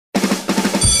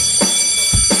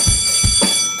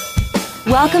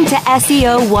Welcome to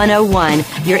SEO 101,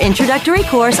 your introductory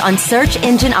course on search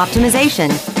engine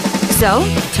optimization. So,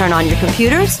 turn on your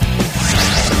computers,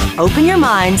 open your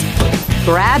minds,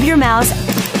 grab your mouse,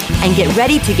 and get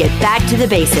ready to get back to the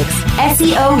basics.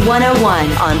 SEO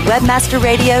 101 on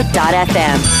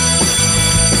webmasterradio.fm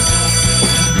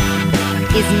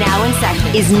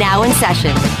is now in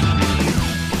session.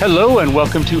 Hello and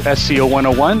welcome to SEO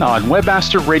 101 on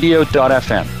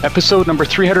webmasterradio.fm, episode number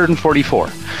 344.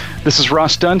 This is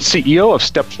Ross Dunn, CEO of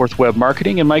Stepforth Web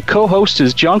Marketing, and my co-host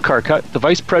is John Carcutt, the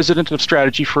Vice President of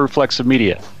Strategy for Reflexive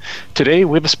Media. Today,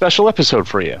 we have a special episode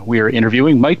for you. We are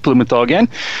interviewing Mike Blumenthal again,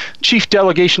 Chief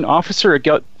Delegation Officer at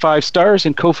Get 5 Stars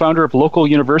and co-founder of Local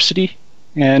University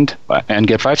and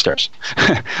Get 5 Stars.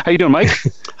 How you doing, Mike?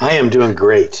 I am doing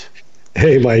great.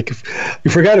 Hey, Mike.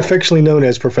 You forgot affectionately known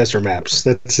as Professor Maps.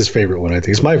 That's his favorite one, I think.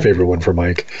 It's my favorite one for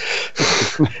Mike.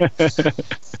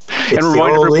 And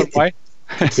remind everyone why.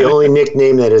 It's the only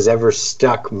nickname that has ever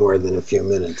stuck more than a few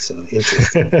minutes. So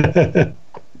interesting.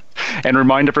 And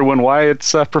remind everyone why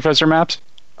it's Professor Maps?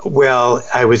 Well,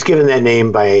 I was given that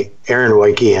name by Aaron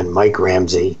Woike and Mike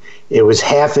Ramsey. It was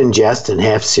half in jest and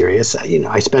half serious.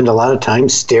 I spend a lot of time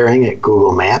staring at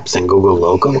Google Maps and Google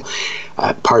Local.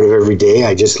 Part of every day,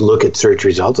 I just look at search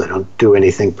results. I don't do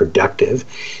anything productive.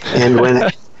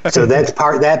 And so that's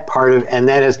part of, and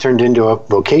that has turned into a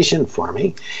vocation for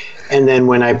me. And then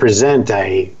when I present,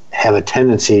 I have a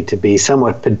tendency to be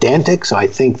somewhat pedantic. So I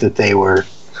think that they were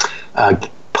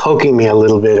poking me a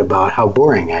little bit about how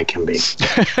boring I can be.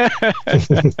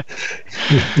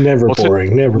 Never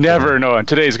boring. No, and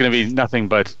today's going to be nothing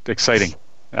but exciting.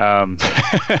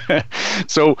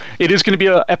 So it is going to be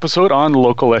an episode on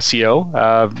local SEO,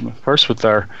 of course, with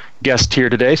our guest here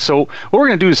today. So what we're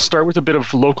going to do is start with a bit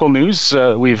of local news.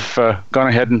 We've gone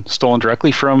ahead and stolen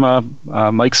directly from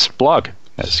Mike's blog.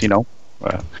 As you know,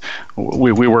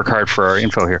 we work hard for our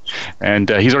info here, and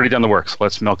he's already done the work, so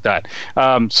let's milk that.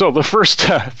 So the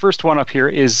first one up here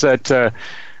is that the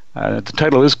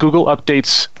title is Google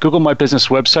updates Google My Business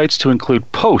websites to include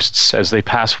posts as they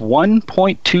pass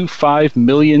 1.25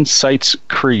 million sites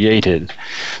created.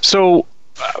 So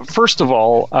first of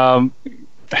all,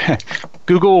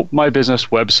 Google My Business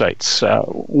websites,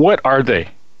 what are they?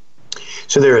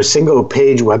 So they're a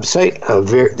single-page website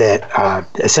that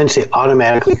essentially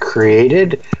automatically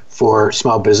created for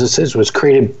small businesses, was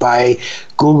created by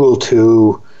Google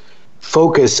to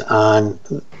focus on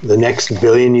the next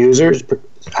billion users,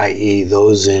 i.e.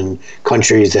 those in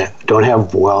countries that don't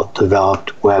have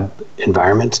well-developed web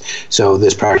environments. So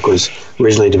this product was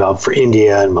originally developed for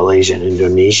India and Malaysia and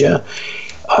Indonesia.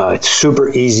 It's super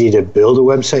easy to build a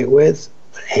website with,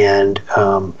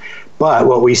 but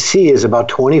what we see is about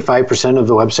 25% of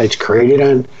the websites created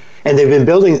on, and they've been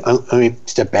building, let me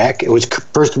step back, it was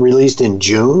first released in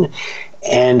June,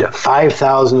 and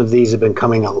 5,000 of these have been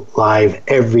coming live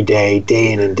every day,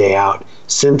 day in and day out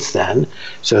since then,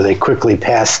 so they quickly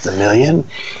passed the million.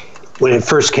 When it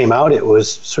first came out, it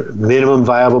was sort of minimum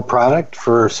viable product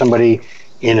for somebody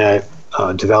in a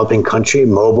developing country,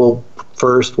 mobile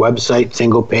first website,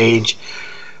 single page,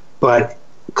 but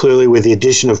clearly, with the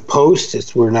addition of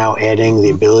posts, we're now adding the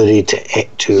ability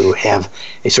to have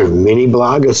a sort of mini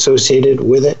blog associated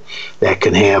with it that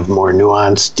can have more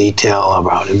nuanced detail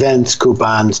about events,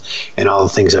 coupons, and all the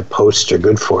things that posts are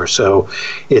good for. So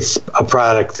it's a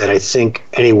product that I think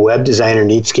any web designer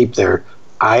needs to keep their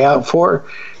eye out for,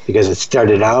 because it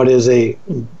started out as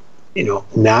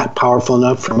not powerful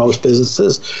enough for most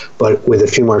businesses, but with a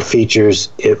few more features,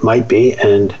 it might be.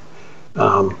 And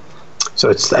so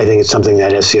I think it's something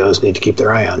that SEOs need to keep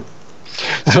their eye on.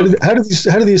 How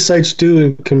do these sites do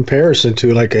in comparison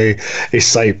to like a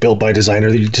site built by designer,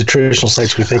 the traditional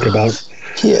sites we think about?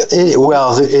 Yeah,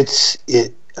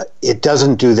 it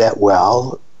doesn't do that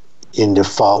well in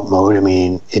default mode. I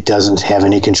mean, it doesn't have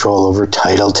any control over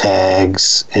title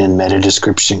tags and meta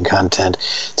description content.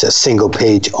 It's a single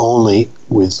page only.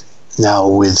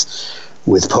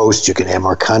 With posts, you can add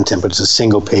more content, but it's a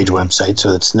single-page website,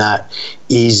 so it's not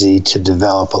easy to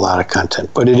develop a lot of content.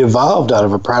 But it evolved out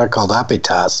of a product called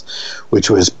Apitas,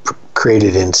 which was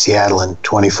created in Seattle in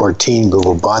 2014.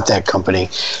 Google bought that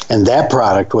company, and that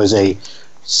product was a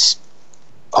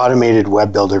automated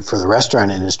web builder for the restaurant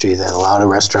industry that allowed a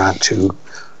restaurant to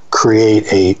create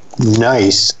a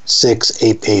nice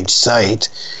 6-8-page site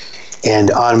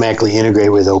and automatically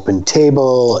integrate with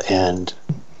OpenTable and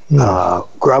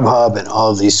Grubhub and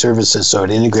all of these services, so it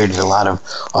integrated a lot of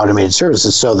automated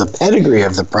services. So the pedigree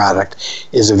of the product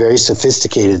is a very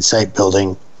sophisticated site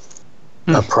building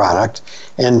product,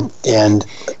 and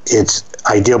it's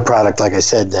ideal product, like I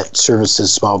said, that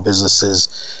services small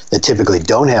businesses that typically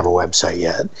don't have a website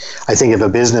yet. I think if a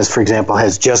business, for example,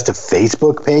 has just a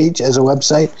Facebook page as a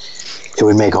website, it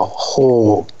would make a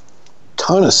whole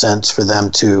ton of sense for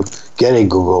them to get a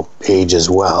Google page as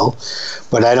well.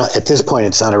 But at this point,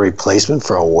 it's not a replacement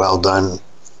for a well-done,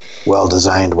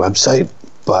 well-designed website,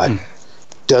 but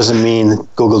doesn't mean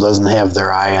Google doesn't have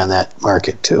their eye on that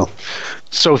market too.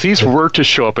 So if these were to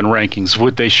show up in rankings,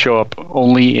 would they show up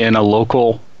only in a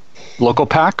local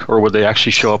pack, or would they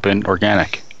actually show up in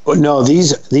organic? No,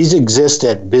 these exist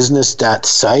at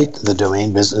business.site, the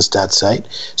domain business.site.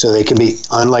 So they can be,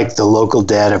 unlike the local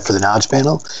data for the Knowledge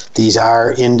Panel, these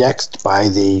are indexed by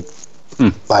the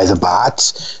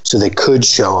bots, so they could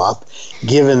show up.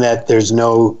 Given that there's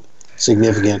no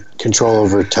significant control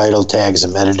over title tags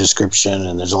and meta description,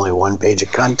 and there's only one page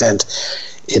of content,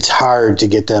 it's hard to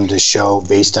get them to show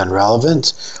based on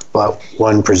relevance. But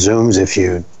one presumes if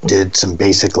you did some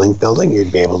basic link building,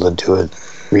 you'd be able to do it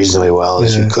reasonably well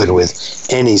as you could with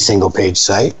any single page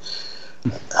site.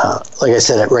 Like I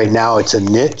said, right now it's a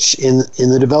niche in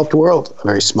the developed world, a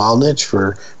very small niche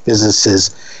for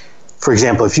businesses. For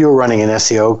example, if you were running an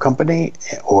SEO company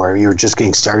or you were just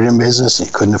getting started in business and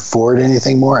you couldn't afford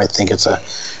anything more, I think it's a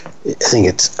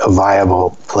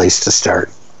viable place to start.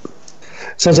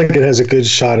 Sounds like it has a good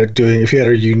shot at doing, if you had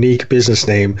a unique business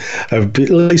name, of at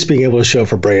least being able to show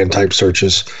for brand type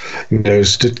searches,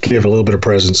 to give a little bit of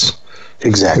presence.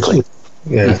 Exactly.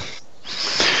 Yeah.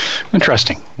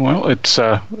 Interesting. Well, it's,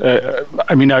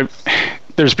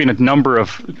 there's been a number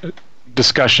of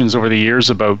discussions over the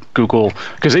years about Google,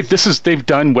 because they've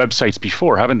done websites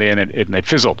before, haven't they? And they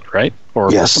fizzled, right?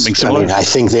 Or yes, something similar. I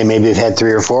think they maybe have had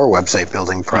 3 or 4 website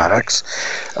building products,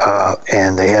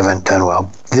 and they haven't done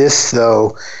well. This,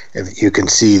 though, if you can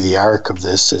see the arc of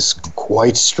this is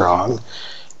quite strong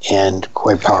and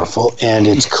quite powerful, and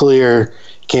it's clear.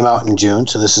 Came out in June,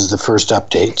 so this is the first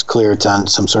update. It's clear it's on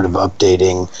some sort of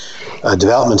updating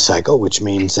development cycle, which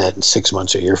means that in 6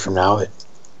 months or a year from now, it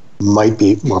might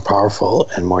be more powerful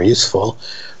and more useful.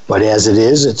 But as it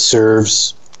is, it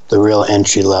serves the real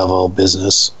entry-level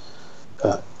business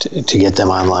to get them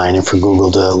online and for Google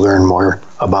to learn more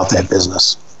about that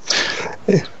business.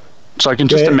 So I can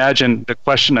just imagine the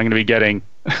question I'm going to be getting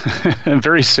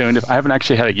very soon. I haven't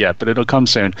actually had it yet, but it'll come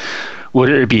soon. Would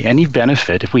there be any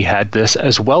benefit if we had this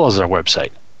as well as our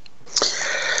website?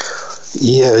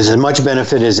 Yeah, there's as much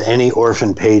benefit as any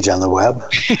orphan page on the web.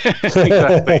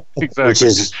 Exactly.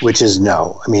 Which is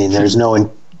no. I mean,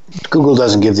 Google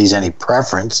doesn't give these any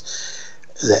preference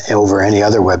over any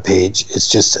other web page.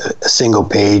 It's just a single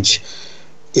page.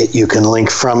 You can link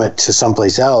from it to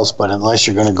someplace else, but unless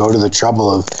you're going to go to the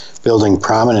trouble of building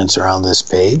prominence around this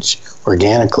page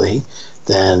organically,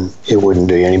 then it wouldn't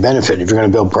do you any benefit. If you're going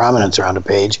to build prominence around a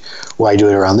page, why do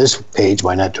it around this page?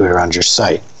 Why not do it around your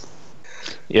site?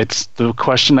 It's the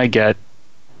question I get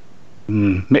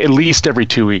at least every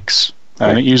 2 weeks.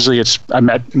 And usually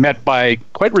I'm met by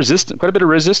quite a bit of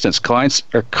resistance. Clients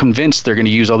are convinced they're going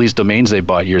to use all these domains they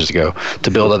bought years ago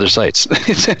to build other sites.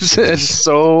 It's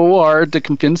so hard to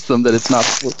convince them that it's not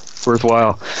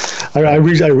worthwhile. I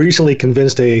recently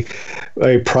convinced a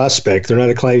prospect, they're not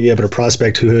a client yet, but a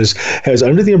prospect who has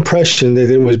under the impression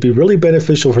that it would be really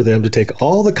beneficial for them to take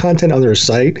all the content on their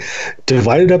site,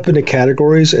 divide it up into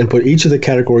categories, and put each of the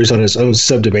categories on its own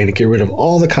subdomain and get rid of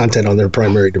all the content on their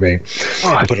primary domain.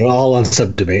 And put it all on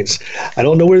subdomains. I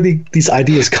don't know where these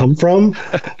ideas come from,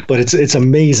 but it's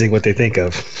amazing what they think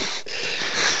of.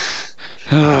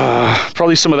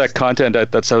 Probably some of that content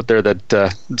that's out there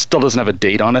that still doesn't have a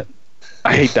date on it.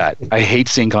 I hate that. I hate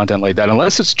seeing content like that.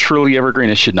 Unless it's truly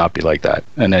evergreen, it should not be like that.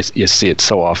 And you see it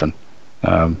so often.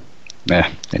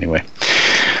 Anyway.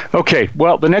 Okay,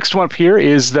 well, the next one up here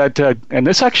is that, and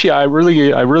this actually, I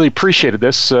really appreciated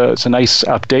this. It's a nice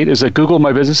update, is that Google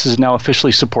My Business is now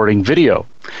officially supporting video.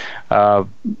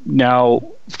 Now,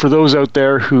 for those out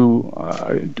there who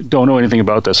don't know anything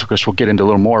about this, of course, we'll get into a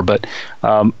little more, but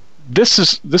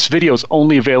this video is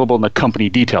only available in the company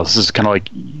details. This is kind of like,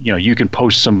 you can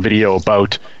post some video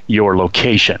about your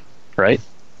location, right?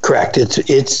 Correct.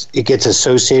 It gets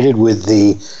associated with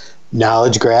the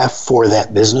knowledge graph for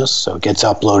that business, so it gets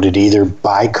uploaded either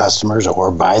by customers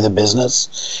or by the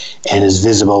business and is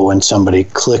visible when somebody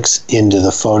clicks into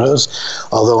the photos.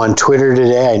 Although on Twitter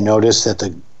today, I noticed that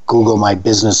the Google My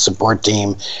Business support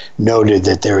team noted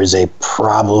that there is a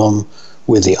problem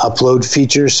with the upload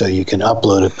feature, so you can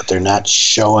upload it, but they're not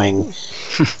showing.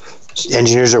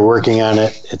 Engineers are working on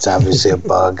it. It's obviously a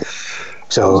bug.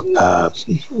 So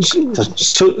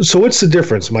what's the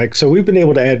difference, Mike? So we've been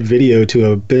able to add video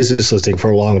to a business listing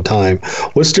for a long time.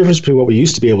 What's the difference between what we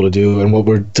used to be able to do and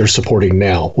what they're supporting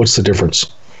now? What's the difference?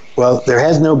 Well, there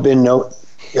has been no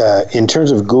in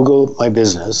terms of Google My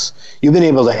Business, you've been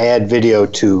able to add video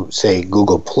to, say,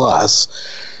 Google Plus,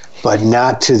 but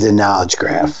not to the Knowledge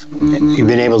Graph. Mm-hmm. You've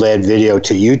been able to add video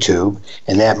to YouTube,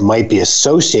 and that might be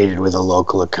associated with a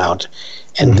local account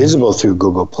and visible through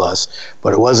Google Plus,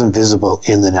 but it wasn't visible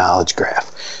in the Knowledge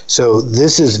Graph. So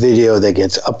this is video that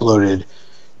gets uploaded.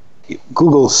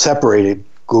 Google separated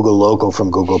Google Local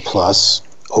from Google Plus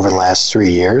over the last 3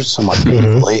 years, somewhat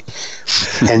painfully.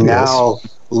 And now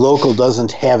Local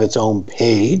doesn't have its own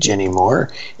page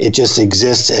anymore. It just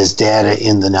exists as data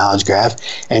in the Knowledge Graph,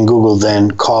 and Google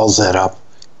then calls that up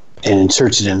and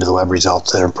inserts it into the web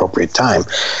results at an appropriate time.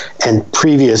 And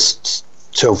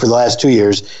so for the last 2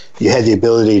 years, you had the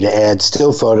ability to add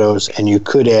still photos, and you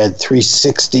could add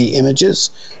 360 images,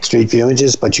 street view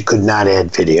images, but you could not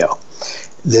add video.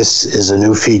 This is a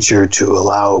new feature to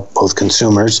allow both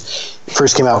consumers. It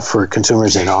first came out for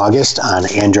consumers in August on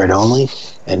Android only,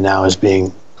 and now is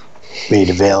being made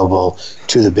available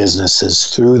to the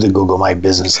businesses through the Google My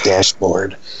Business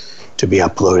dashboard to be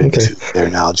uploaded to their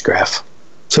Knowledge Graph.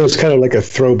 So it's kind of like a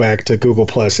throwback to Google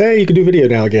Plus. Hey, you can do video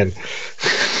now again.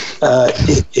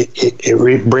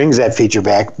 It brings that feature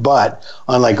back, but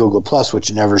unlike Google Plus,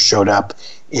 which never showed up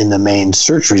in the main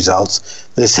search results,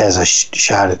 this has a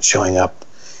shot at showing up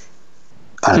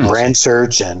on a brand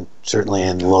search and certainly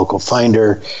in Local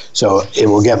Finder. So it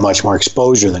will get much more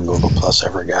exposure than Google Plus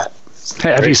ever got.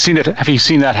 Hey, have you seen it? Have you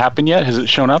seen that happen yet? Has it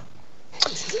shown up?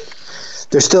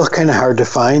 They're still kind of hard to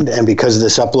find, and because of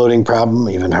this uploading problem,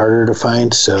 even harder to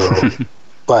find. So,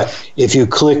 but if you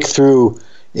click through,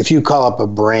 if you call up a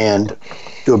brand,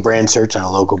 do a brand search on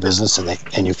a local business,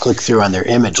 and you click through on their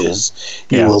images,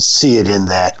 you will see it in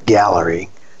that gallery.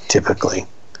 Typically,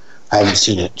 I haven't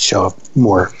seen it show up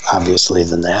more obviously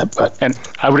than that, but and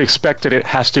I would expect that it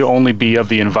has to only be of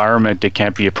the environment. It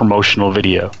can't be a promotional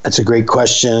video. That's a great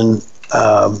question.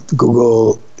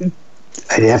 Google,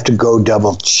 I'd have to go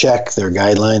double check their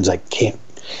guidelines. I can't.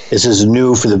 This is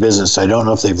new for the business. I don't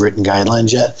know if they've written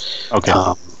guidelines yet. Okay.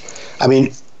 I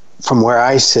mean, from where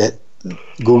I sit,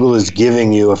 Google is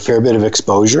giving you a fair bit of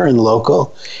exposure in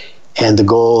local, and the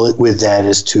goal with that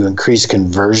is to increase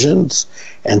conversions.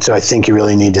 And so I think you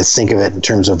really need to think of it in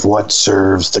terms of what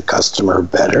serves the customer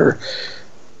better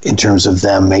in terms of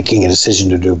them making a decision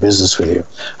to do business with you.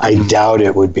 I doubt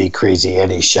it would be Crazy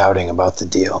Eddie shouting about the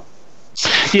deal.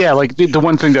 Yeah, like the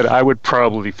one thing that I would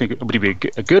probably think would be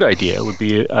a good idea would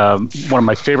be one of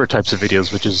my favorite types of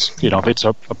videos, which is, if it's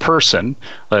a person,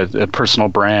 a personal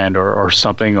brand or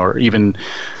something, or even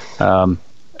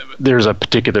there's a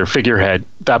particular figurehead,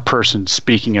 that person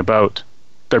speaking about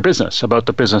their business, about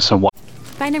the business and why.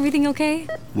 Find everything okay?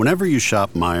 Whenever you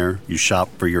shop Meijer, you shop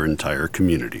for your entire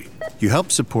community. You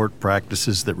help support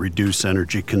practices that reduce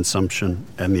energy consumption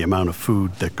and the amount of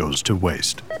food that goes to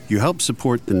waste. You help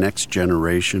support the next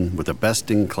generation with a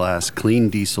best-in-class clean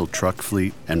diesel truck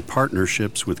fleet and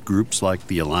partnerships with groups like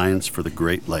the Alliance for the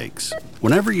Great Lakes.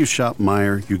 Whenever you shop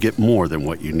Meijer, you get more than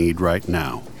what you need right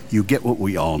now. You get what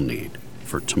we all need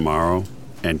for tomorrow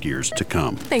and years to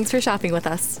come. Thanks for shopping with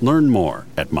us. Learn more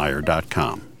at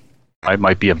Meijer.com. I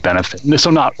might be a benefit. So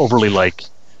not overly like,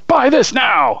 buy this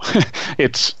now.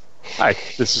 It's, hi,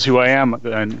 this is who I am,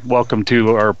 and welcome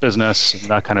to our business, and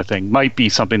that kind of thing. Might be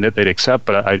something that they'd accept,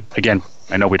 but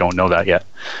I know we don't know that yet.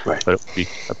 Right. But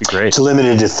that'd be great. It's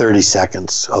limited to 30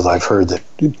 seconds, although I've heard that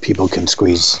people can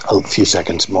squeeze a few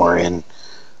seconds more in.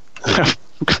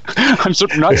 I'm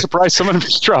not surprised someone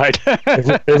has tried.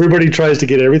 Everybody tries to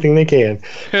get everything they can.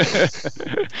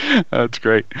 That's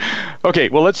great. Okay,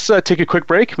 well, let's take a quick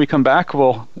break. When we come back,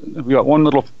 we got one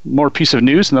little more piece of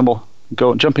news, and then we'll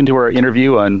go jump into our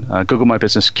interview on Google My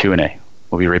Business Q&A.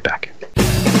 We'll be right back.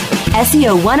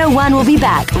 SEO 101 will be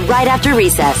back right after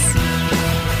recess.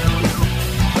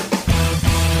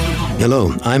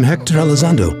 Hello, I'm Hector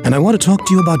Elizondo, and I want to talk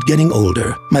to you about getting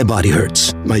older. My body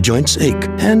hurts, my joints ache,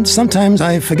 and sometimes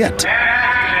I forget.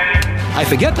 I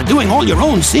forget that doing all your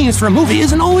own scenes for a movie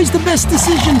isn't always the best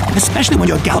decision, especially when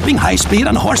you're galloping high speed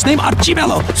on a horse named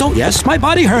Archibello. So yes, my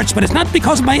body hurts, but it's not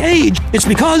because of my age. It's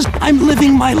because I'm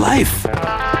living my life.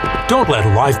 Don't let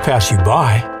life pass you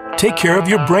by. Take care of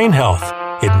your brain health.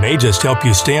 It may just help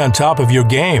you stay on top of your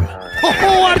game.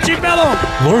 Oh,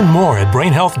 Archibello! Learn more at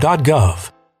brainhealth.gov.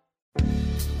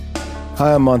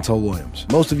 Hi, I'm Montel Williams.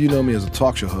 Most of you know me as a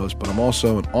talk show host, but I'm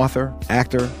also an author,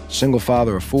 actor, single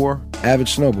father of 4, avid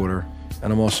snowboarder,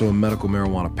 and I'm also a medical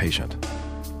marijuana patient.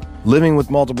 Living with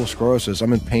multiple sclerosis,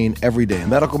 I'm in pain every day.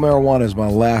 Medical marijuana is my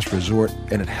last resort,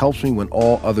 and it helps me when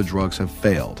all other drugs have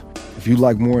failed. If you'd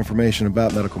like more information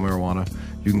about medical marijuana,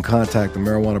 you can contact the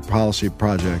Marijuana Policy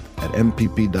Project at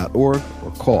MPP.org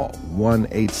or call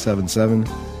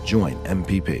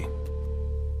 1-877-JOIN-MPP.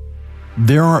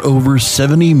 There are over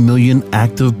 70 million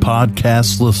active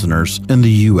podcast listeners in the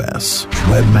U.S.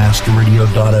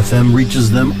 Webmasterradio.fm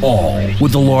reaches them all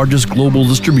with the largest global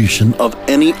distribution of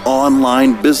any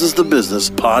online business-to-business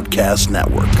podcast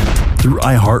network. Through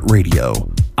iHeartRadio,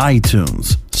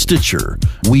 iTunes, Stitcher,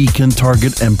 we can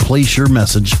target and place your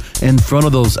message in front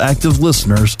of those active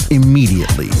listeners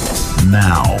immediately.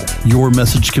 Now, your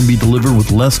message can be delivered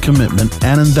with less commitment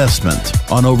and investment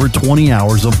on over 20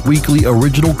 hours of weekly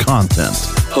original content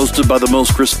hosted by the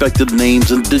most respected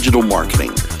names in digital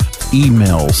marketing.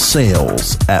 Email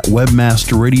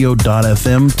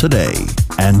sales@webmasterradio.fm today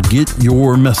and get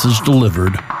your message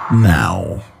delivered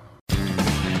now.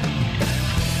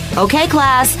 Okay,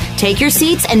 class, take your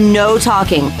seats and no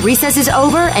talking. Recess is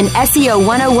over and SEO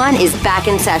 101 is back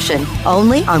in session,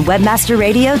 only on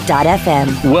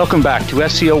webmasterradio.fm. Welcome back to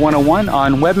SEO 101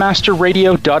 on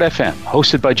webmasterradio.fm,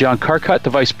 hosted by John Carcutt, the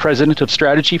Vice President of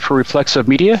Strategy for Reflexive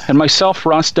Media, and myself,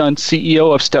 Ross Dunn,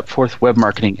 CEO of Stepforth Web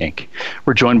Marketing, Inc.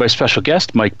 We're joined by special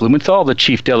guest Mike Blumenthal, the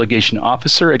Chief Delegation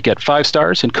Officer at Get 5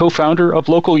 Stars and co-founder of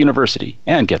Local University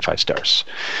and Get 5 Stars.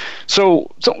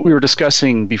 So we were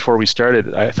discussing before we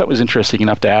started, I thought was interesting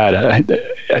enough to add.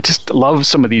 I just love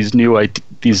some of these new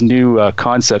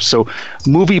concepts. So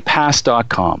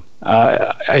MoviePass.com.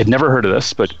 I had never heard of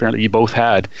this, but apparently you both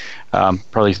had,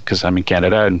 probably because I'm in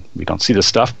Canada and we don't see this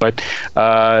stuff. But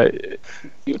tell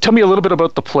me a little bit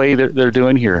about the play that they're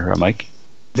doing here, Mike.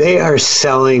 They are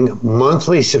selling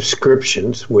monthly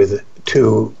subscriptions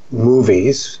to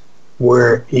movies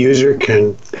where user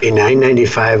can pay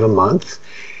 $9.95 a month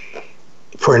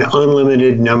for an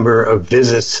unlimited number of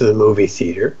visits to the movie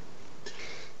theater.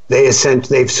 They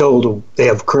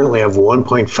currently have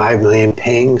 1.5 million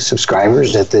paying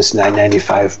subscribers at this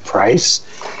 $9.95 price,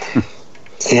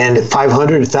 and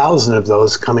 500,000 of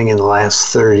those coming in the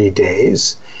last 30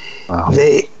 days. Wow.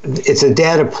 It's a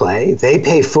data play. They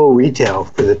pay full retail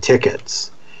for the tickets,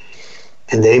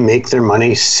 and they make their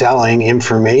money selling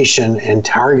information and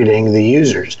targeting the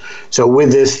users. So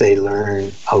with this, they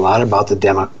learn a lot about the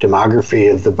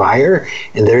demography of the buyer,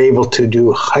 and they're able to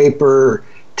do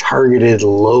hyper-targeted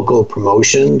local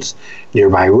promotions,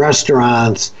 nearby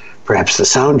restaurants, perhaps the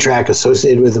soundtrack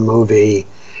associated with the movie,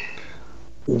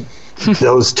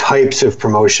 those types of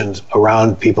promotions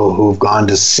around people who've gone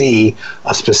to see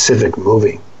a specific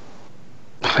movie.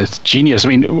 It's genius. I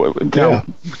mean,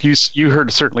 you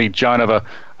heard certainly, John, of a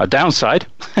downside.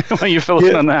 Why don't you fill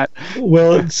in on that?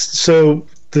 Well, so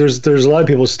there's a lot of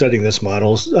people studying this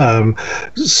model.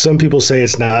 Some people say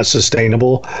it's not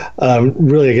sustainable.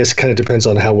 Really, I guess it kind of depends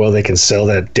on how well they can sell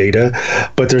that data.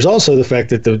 But there's also the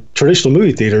fact that the traditional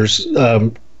movie theaters,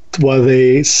 while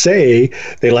they say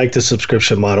they like the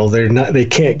subscription model, they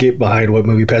can't get behind what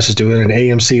MoviePass is doing, and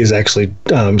AMC has actually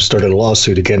started a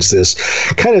lawsuit against this,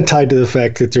 kind of tied to the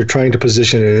fact that they're trying to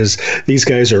position it as these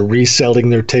guys are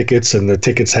reselling their tickets, and the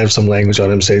tickets have some language on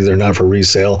them saying they're not for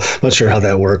resale. Not sure how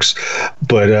that works,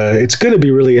 but it's going to be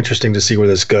really interesting to see where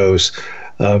this goes.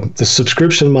 The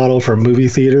subscription model for movie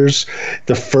theaters,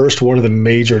 the first one of the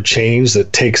major chains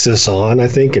that takes this on, I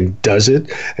think, and does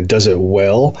it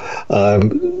well,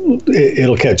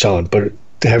 it'll catch on. But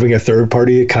having a third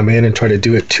party come in and try to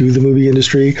do it to the movie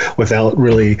industry without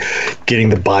really getting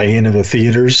the buy-in of the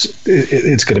theaters,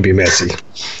 it's going to be messy.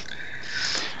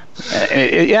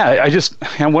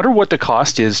 I wonder what the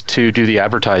cost is to do the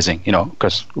advertising,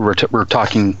 because we're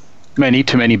talking many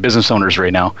business owners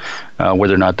right now,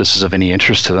 whether or not this is of any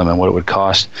interest to them and what it would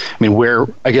cost. I mean,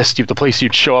 the place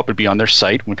you'd show up would be on their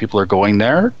site when people are going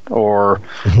there, or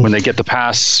when they get the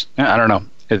pass. I don't know.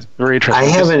 It's very interesting. I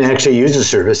haven't actually used the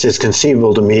service. It's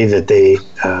conceivable to me that they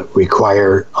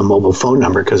require a mobile phone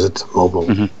number because it's a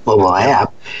mobile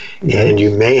app, and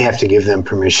you may have to give them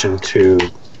permission to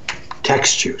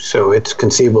text you. So it's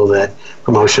conceivable that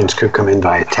promotions could come in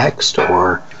via text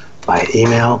or by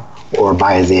email, or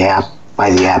by the app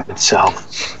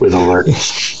itself with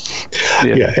alerts.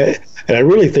 Yeah. And I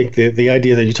really think the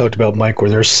idea that you talked about, Mike, where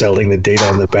they're selling the data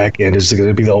on the back end is going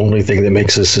to be the only thing that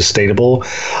makes this sustainable.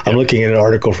 I'm looking at an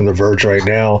article from The Verge right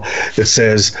now that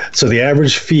says, so the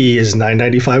average fee is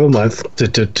 $9.95 a month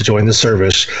to join the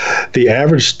service. The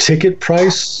average ticket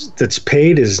price that's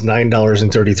paid is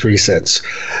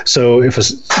 $9.33. So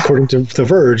according to The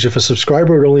Verge, if a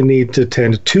subscriber would only need to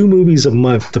attend 2 movies a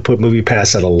month to put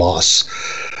MoviePass at a loss.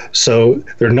 So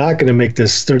they're not going to make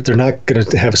this, they're not going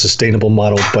to have a sustainable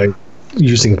model by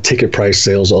using ticket price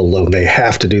sales alone. They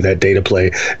have to do that data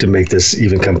play to make this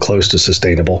even come close to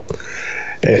sustainable.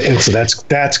 And so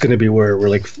that's going to be where it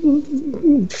really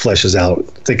fleshes out.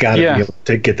 They got to be able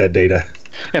to get that data.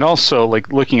 And also,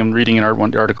 like looking and reading an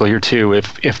article here too,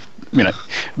 if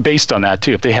based on that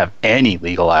too, if they have any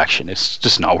legal action, it's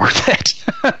just not worth it.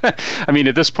 I mean,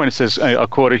 at this point, it says, I'll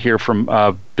quote it here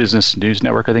from Business News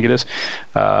Network, I think it is.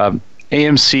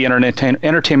 AMC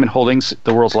Entertainment Holdings,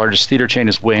 the world's largest theater chain,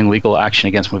 is weighing legal action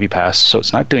against MoviePass, so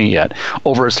it's not doing it yet,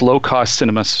 over its low-cost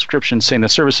cinema subscription, saying the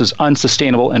service is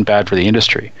unsustainable and bad for the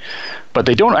industry. But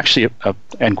they don't actually,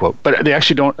 end quote, but they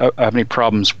actually don't have any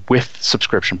problems with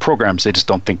subscription programs. They just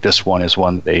don't think this one is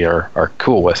one they are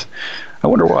cool with. I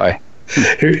wonder why.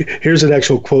 Here's an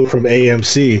actual quote from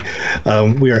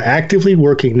AMC. We are actively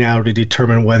working now to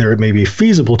determine whether it may be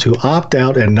feasible to opt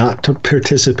out and not to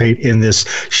participate in this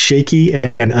shaky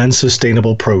and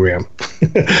unsustainable program.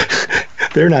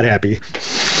 They're not happy.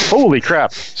 Holy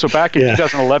crap. So back in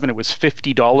 2011, it was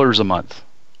 $50 a month,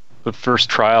 the first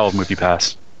trial of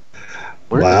MoviePass.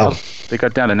 Wow. They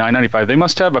got down to $9.95. They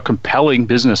must have a compelling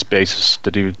business basis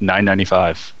to do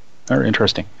 $9.95. Very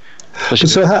interesting.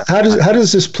 So how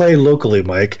does this play locally,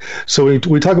 Mike? So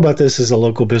we talk about this as a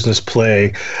local business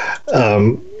play,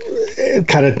 and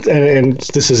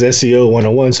this is SEO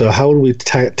 101. So how do we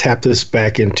tap this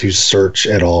back into search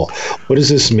at all? What does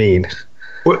this mean?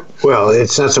 Well,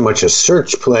 it's not so much a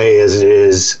search play as it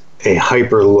is a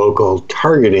hyper-local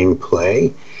targeting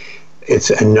play.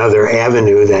 It's another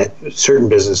avenue that certain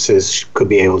businesses could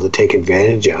be able to take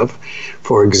advantage of.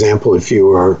 For example, if you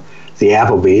were the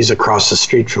Applebee's across the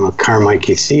street from a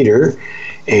Carmike Theater,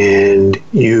 and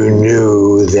you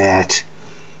knew that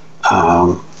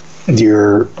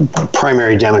your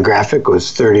primary demographic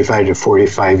was 35 to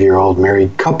 45-year-old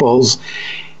married couples,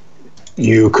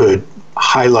 you could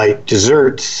highlight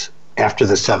desserts after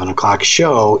the 7 o'clock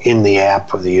show in the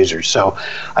app of the user. So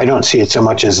I don't see it so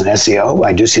much as an SEO.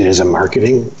 I do see it as a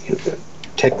marketing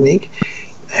technique.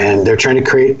 And they're trying to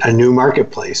create a new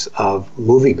marketplace of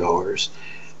moviegoers.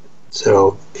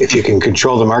 So if you can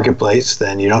control the marketplace,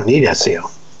 then you don't need SEO.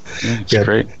 That's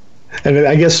great. And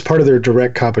I guess part of their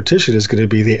direct competition is going to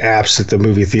be the apps that the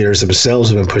movie theaters themselves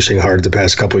have been pushing hard the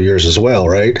past couple of years as well,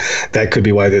 right? That could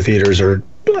be why the theaters are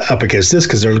up against this,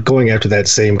 because they're going after that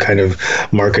same kind of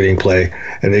marketing play,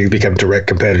 and they become direct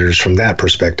competitors from that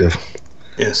perspective.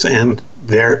 Yes, and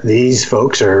these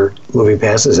folks are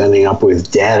MoviePass is ending up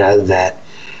with data that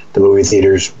the movie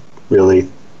theaters really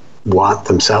want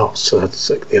themselves. So that's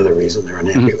like the other reason they're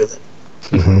unhappy with it.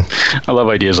 Mm-hmm. I love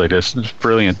ideas like this. It's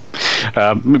brilliant.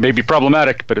 Maybe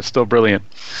problematic, but it's still brilliant.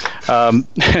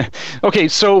 Okay,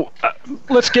 so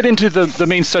let's get into the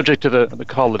main subject of the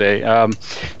call today.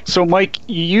 So, Mike,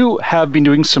 you have been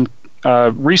doing some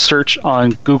research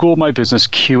on Google My Business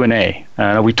Q&A.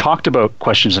 We talked about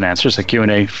questions and answers, the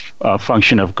Q&A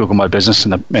function of Google My Business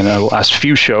in the last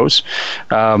few shows.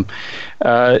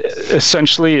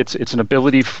 Essentially, it's an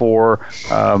ability for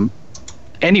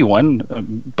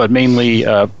anyone, but mainly,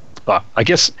 I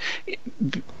guess,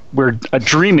 we're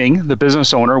dreaming the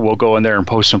business owner will go in there and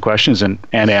post some questions and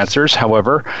answers.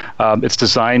 However, it's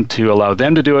designed to allow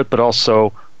them to do it, but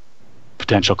also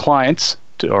potential clients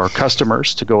or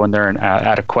customers to go in there and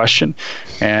add a question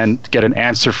and get an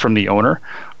answer from the owner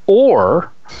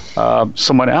or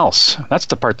someone else. That's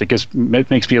the part that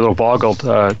makes me a little boggled,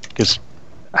 because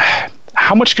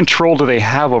how much control do they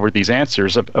have over these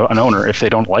answers of an owner if they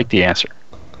don't like the answer?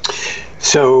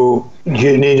 So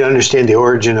you need to understand the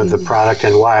origin of the product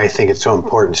and why I think it's so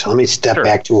important. So let me step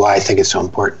back to why I think it's so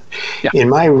important. Yeah. In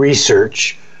my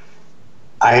research,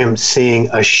 I am seeing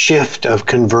a shift of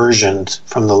conversions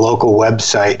from the local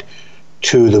website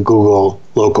to the Google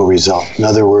local result. In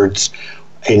other words,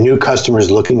 a new customer is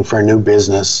looking for a new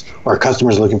business, or a customer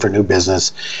is looking for a new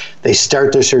business. They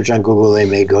start their search on Google. They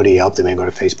may go to Yelp. They may go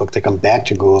to Facebook. They come back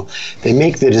to Google. They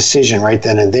make the decision right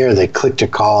then and there. They click to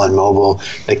call on mobile.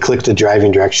 They click the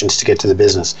driving directions to get to the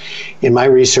business. In my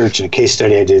research and a case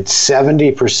study I did,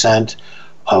 70%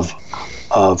 of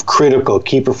critical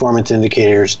key performance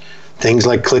indicators, things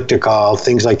like click to call,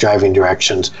 things like driving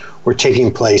directions, were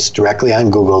taking place directly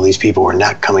on Google. These people were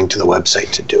not coming to the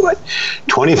website to do it.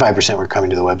 25% were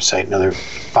coming to the website. Another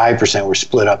 5% were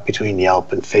split up between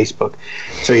Yelp and Facebook.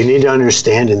 So you need to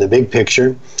understand, in the big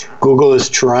picture, Google is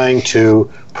trying to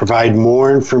provide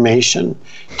more information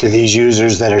to these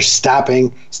users that are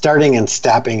starting and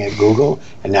stopping at Google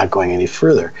and not going any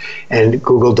further. And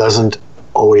Google doesn't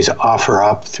always offer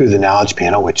up through the Knowledge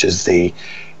Panel, which is the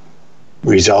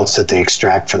results that they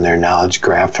extract from their knowledge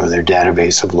graph, from their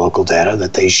database of local data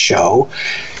that they show.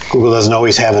 Google doesn't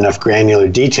always have enough granular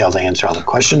detail to answer all the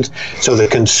questions. So the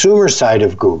consumer side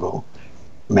of Google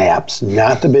Maps,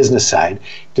 not the business side,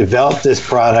 developed this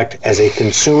product as a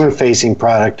consumer-facing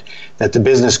product that the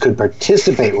business could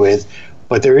participate with,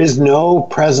 but there is no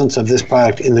presence of this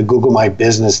product in the Google My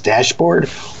Business dashboard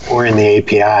or in the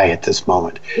API at this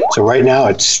moment. So right now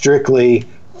it's strictly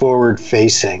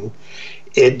forward-facing.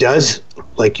 It does,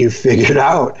 like you figured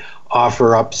out,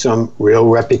 offer up some real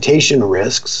reputation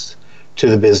risks to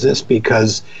the business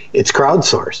because it's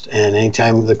crowdsourced. And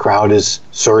anytime the crowd is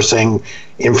sourcing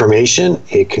information,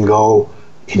 it can go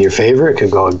in your favor, it could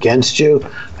go against you.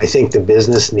 I think the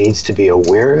business needs to be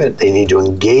aware of it. They need to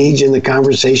engage in the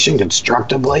conversation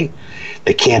constructively.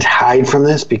 They can't hide from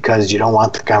this because you don't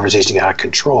want the conversation to get out of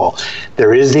control.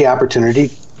 There is the opportunity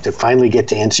to finally get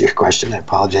to answer your question. I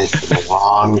apologize for the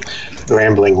long,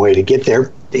 rambling way to get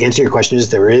there. The answer to your question is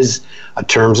there is a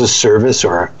terms of service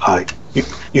or a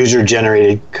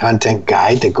user-generated content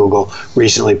guide that Google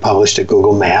recently published at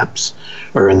Google Maps,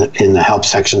 or in the help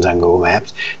sections on Google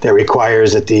Maps, that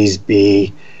requires that these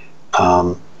be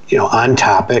on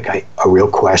topic, a real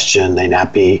question, they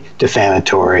not be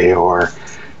defamatory or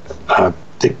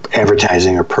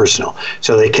advertising or personal.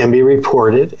 So they can be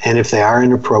reported, and if they are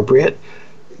inappropriate,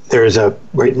 there's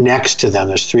right next to them,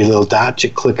 there's 3 little dots. You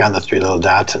click on the 3 little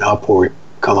dots and up will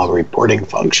come up a reporting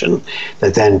function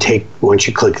that then once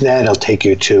you click that, it'll take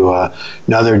you to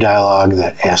another dialogue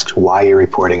that asks why you're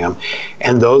reporting them.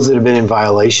 And those that have been in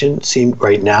violation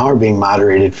right now are being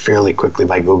moderated fairly quickly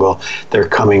by Google. They're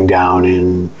coming down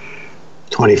in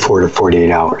 24 to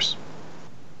 48 hours.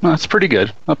 Well, that's pretty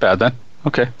good. Not bad then.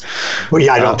 Okay. Well,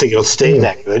 yeah, I don't think it'll stay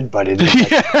that good, but it is.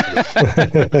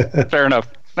 Fair enough.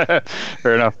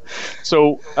 Fair enough.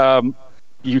 So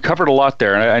you covered a lot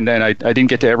there, and I didn't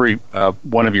get to every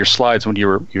one of your slides when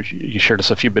you shared us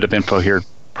a few bit of info here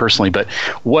personally. But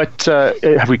what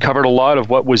have we covered a lot of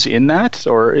what was in that,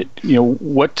 or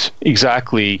what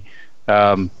exactly?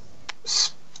 Well,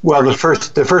 the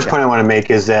first point I want to make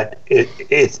is that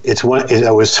it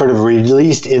was sort of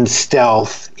released in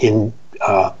stealth in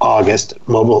August,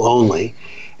 mobile only,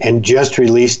 and just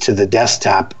released to the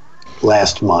desktop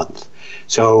last month.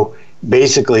 So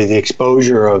basically, the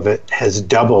exposure of it has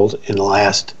doubled in the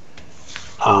last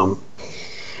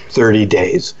 30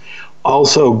 days.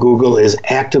 Also, Google is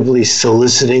actively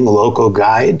soliciting local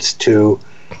guides to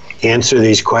answer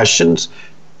these questions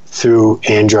through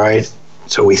Android.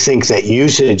 So we think that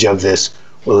usage of this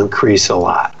will increase a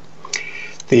lot.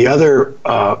 The other,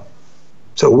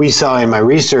 so we saw in my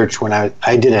research when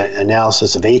I did an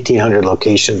analysis of 1,800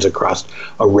 locations across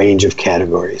a range of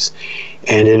categories.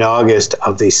 And in August,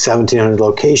 of the 1,700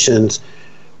 locations,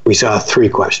 we saw 3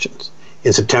 questions.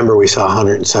 In September, we saw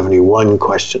 171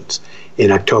 questions.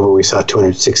 In October, we saw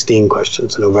 216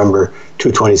 questions. In November,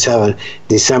 227.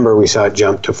 December, we saw it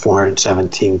jump to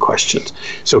 417 questions.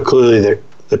 So clearly,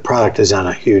 the product is on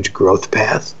a huge growth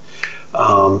path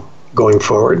going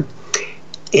forward.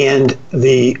 And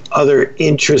the other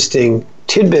interesting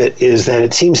tidbit is that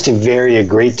it seems to vary a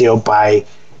great deal by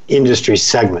industry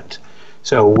segment.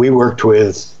 So we worked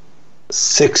with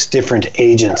 6 different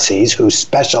agencies who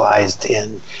specialized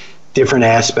in different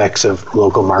aspects of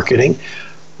local marketing.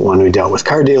 One who dealt with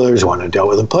car dealers, one who dealt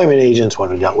with employment agents,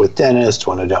 one who dealt with dentists,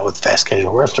 one who dealt with fast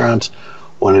casual restaurants,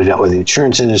 one who dealt with the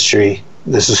insurance industry.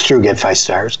 This is through Get 5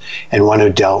 Stars, and one who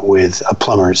dealt with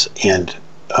plumbers and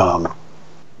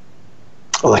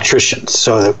electricians.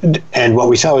 And what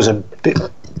we saw was a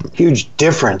huge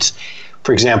difference.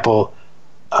 For example,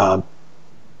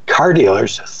 car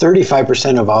dealers,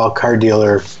 35% of all car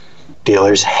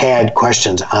dealers had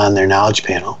questions on their knowledge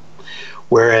panel,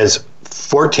 whereas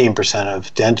 14%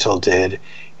 of dental did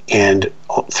and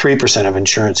 3% of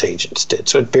insurance agents did.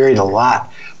 So it varied a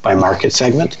lot by market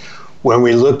segment. When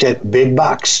we looked at big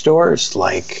box stores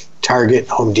like Target,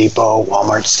 Home Depot,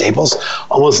 Walmart, Staples,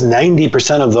 almost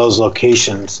 90% of those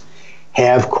locations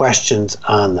have questions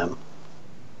on them.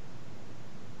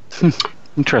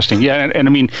 Interesting. Yeah, and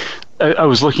I mean, I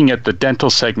was looking at the dental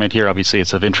segment here. Obviously,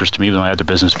 it's of interest to me, even though I had the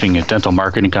business being a dental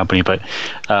marketing company. But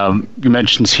you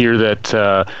mentioned here that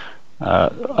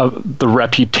the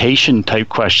reputation type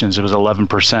questions, it was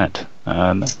 11%.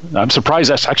 I'm surprised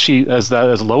that's actually as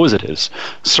low as it is.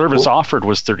 Service offered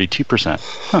was 32%.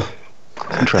 Huh.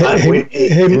 Interesting.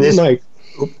 Hey, Mike.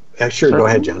 Sure, go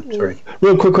ahead, John. Sorry.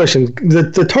 Real quick question.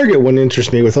 The Target one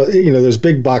interests me with, those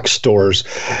big box stores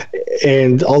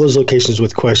and all those locations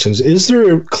with questions. Is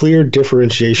there a clear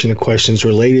differentiation of questions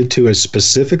related to a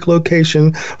specific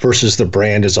location versus the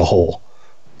brand as a whole?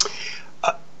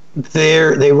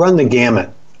 They run the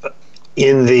gamut.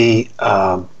 In the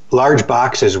large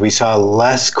boxes, we saw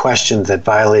less questions that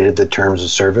violated the terms of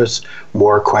service,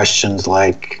 more questions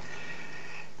like,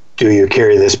 do you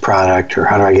carry this product, or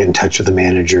how do I get in touch with the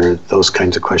manager, those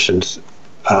kinds of questions.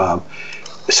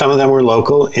 Some of them were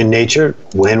local in nature.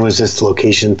 When was this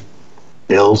location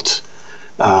built?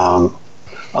 A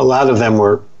lot of them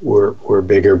were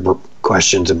bigger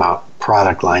questions about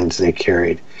product lines they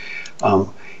carried.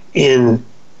 In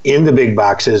the big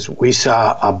boxes, we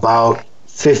saw about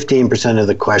 15% of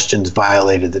the questions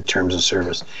violated the terms of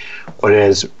service. But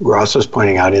as Ross was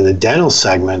pointing out, in the dental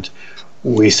segment,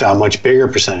 we saw a much bigger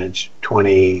percentage,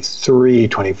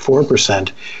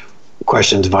 24%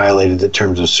 questions violated the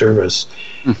terms of service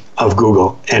of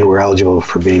Google and were eligible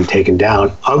for being taken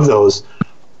down. Of those,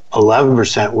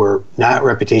 11% were not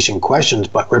reputation questions,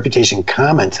 but reputation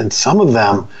comments. And some of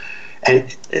them,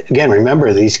 and again,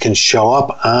 remember, these can show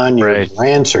up on your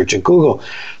brand search at Google.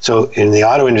 So in the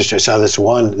auto industry, I saw this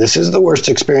one, this is the worst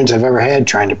experience I've ever had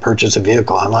trying to purchase a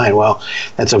vehicle online. Well,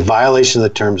 that's a violation of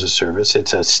the terms of service.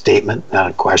 It's a statement, not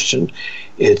a question.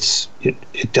 It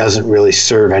doesn't really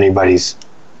serve anybody's.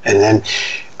 And then,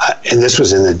 and this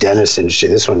was in the dentist industry.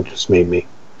 This one just made me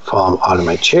fall out of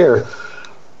my chair.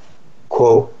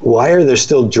 Quote, why are there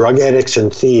still drug addicts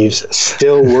and thieves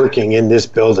still working in this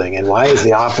building? And why is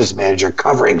the office manager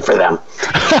covering for them?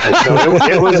 And so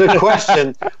it was a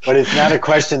question, but it's not a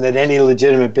question that any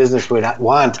legitimate business would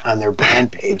want on their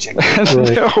brand page.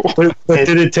 No. But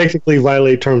did it technically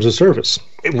violate terms of service?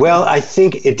 Well, I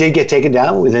think it did get taken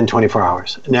down within 24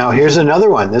 hours. Now, here's another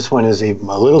one. This one is a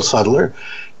little subtler.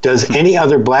 Does any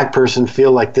other black person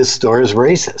feel like this store is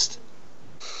racist?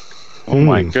 Oh,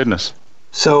 my goodness.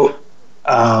 So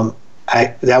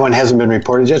that one hasn't been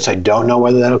reported yet, so I don't know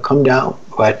whether that'll come down.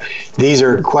 But these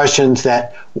are questions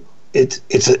that it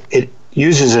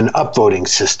uses an upvoting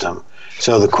system.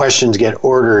 So the questions get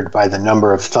ordered by the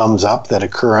number of thumbs up that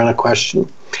occur on a question.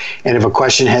 And if a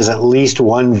question has at least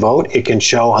one vote, it can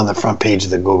show on the front page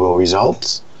of the Google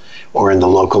results or in the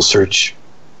local search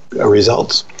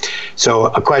results. So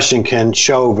a question can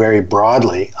show very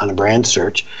broadly on a brand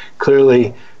search.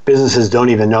 Clearly, businesses don't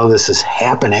even know this is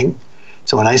happening.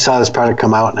 So when I saw this product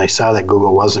come out and I saw that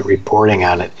Google wasn't reporting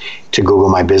on it to Google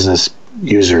My Business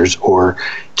users or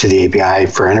to the API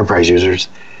for enterprise users,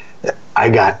 I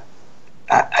got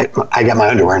my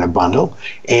underwear in a bundle,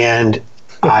 and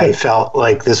I felt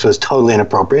like this was totally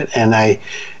inappropriate, and I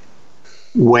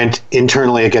went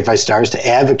internally at Get 5 Stars to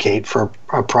advocate for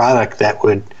a product that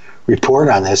would report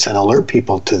on this and alert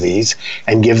people to these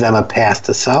and give them a path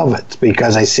to solve it,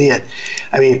 because I see it.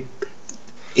 I mean,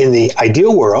 in the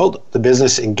ideal world, the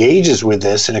business engages with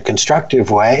this in a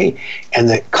constructive way, and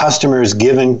the customer is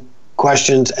given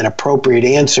questions and appropriate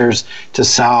answers to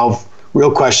solve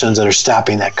real questions that are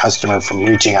stopping that customer from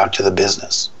reaching out to the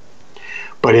business.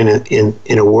 But in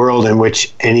a world in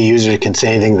which any user can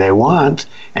say anything they want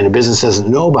and a business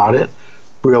doesn't know about it,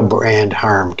 real brand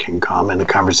harm can come and the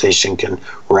conversation can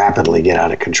rapidly get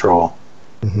out of control.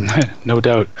 Mm-hmm. No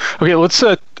doubt. Okay, let's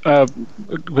we have a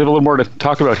little more to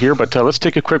talk about here, but let's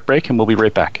take a quick break and we'll be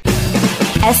right back.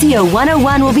 SEO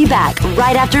 101 will be back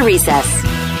right after recess.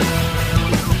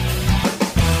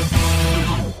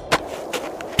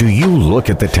 Do you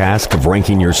look at the task of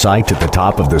ranking your site at the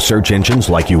top of the search engines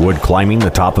like you would climbing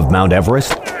the top of Mount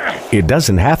Everest? It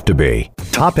doesn't have to be.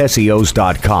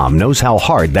 TopSEOs.com knows how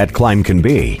hard that climb can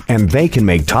be, and they can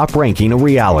make top ranking a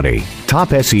reality. Top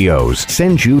SEOs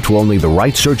sends you to only the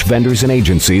right search vendors and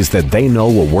agencies that they know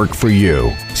will work for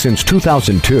you. Since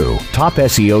 2002,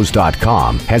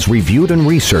 TopSEOs.com has reviewed and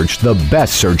researched the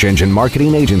best search engine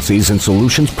marketing agencies and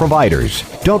solutions providers.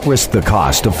 Don't risk the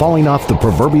cost of falling off the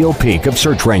proverbial peak of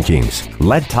search rankings.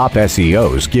 Let Top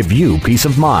SEOs give you peace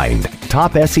of mind.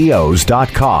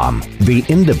 TopSEOs.com, the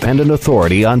independent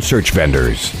authority on search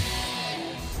vendors.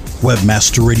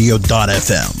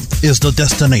 Webmasterradio.fm is the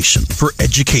destination for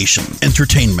education,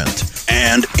 entertainment,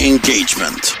 and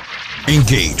engagement.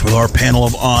 Engage with our panel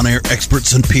of on-air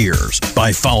experts and peers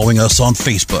by following us on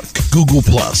Facebook, Google+,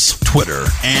 Twitter,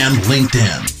 and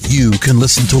LinkedIn. You can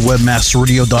listen to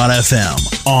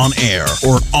Webmasterradio.fm on air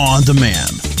or on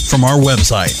demand from our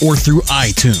website or through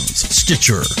iTunes,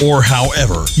 Stitcher, or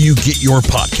however you get your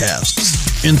podcasts.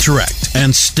 Interact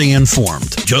and stay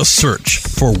informed. Just search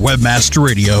for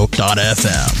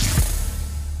Webmasterradio.fm.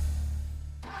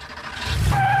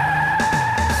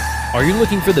 Are you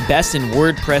looking for the best in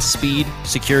WordPress speed,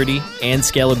 security, and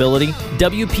scalability?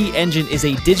 WP Engine is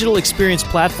a digital experience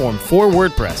platform for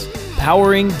WordPress,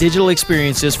 powering digital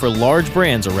experiences for large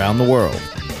brands around the world.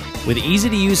 With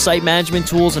easy-to-use site management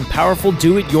tools and powerful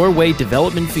do-it-your-way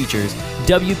development features,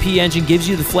 WP Engine gives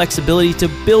you the flexibility to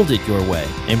build it your way.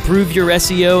 Improve your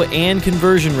SEO and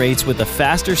conversion rates with a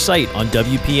faster site on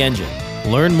WP Engine.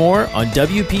 Learn more on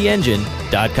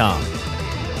WPEngine.com.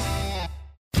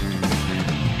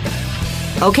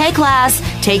 Okay, class,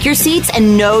 take your seats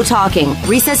and no talking.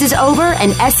 Recess is over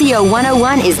and SEO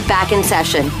 101 is back in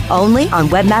session, only on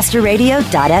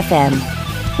webmasterradio.fm.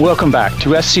 Welcome back to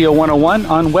SEO 101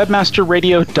 on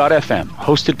webmasterradio.fm,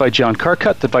 hosted by John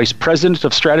Carcutt, the Vice President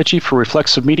of Strategy for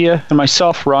Reflexive Media, and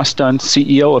myself, Ross Dunn,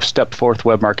 CEO of Stepforth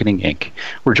Web Marketing, Inc.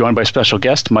 We're joined by special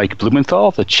guest Mike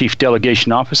Blumenthal, the Chief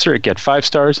Delegation Officer at Get 5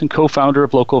 Stars and co-founder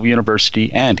of Local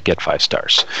University and Get 5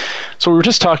 Stars. So we were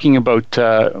just talking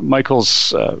about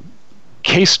Michael's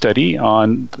case study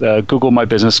on Google My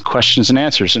Business questions and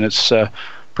answers, and it's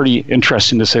pretty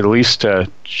interesting to say the least,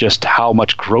 just how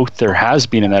much growth there has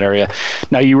been in that area.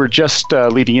 Now, you were just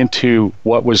leading into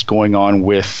what was going on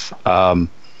with a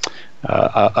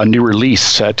new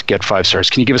release at Get 5 Stars.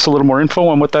 Can you give us a little more info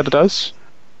on what that does?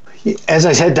 As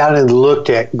I sat down and looked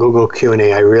at Google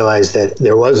Q&A, I realized that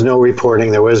there was no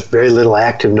reporting. There was very little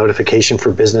active notification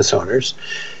for business owners.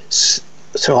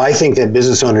 So I think that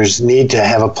business owners need to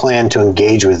have a plan to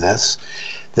engage with this.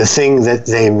 The thing that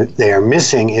they are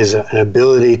missing is an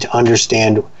ability to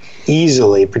understand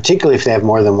easily, particularly if they have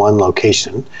more than one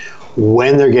location,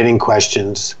 when they're getting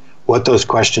questions, what those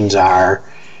questions are,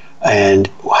 and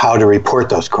how to report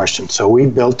those questions. So we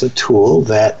built a tool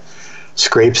that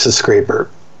scrapes the scraper,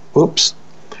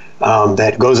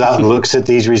 that goes out and looks at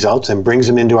these results and brings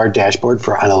them into our dashboard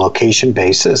on a location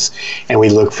basis. And we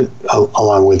look for,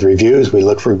 along with reviews, we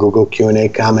look for Google Q&A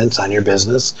comments on your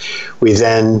business. We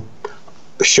then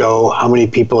show how many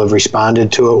people have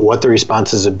responded to it, what the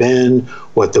responses have been,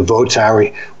 what the votes are.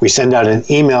 We send out an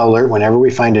email alert whenever we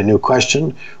find a new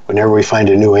question, whenever we find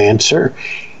a new answer,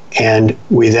 and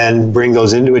we then bring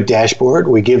those into a dashboard.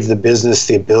 We give the business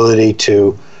the ability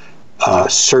to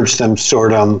search them,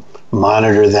 sort them,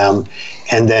 monitor them,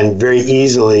 and then very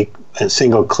easily, a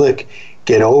single click,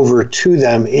 get over to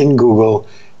them in Google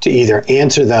to either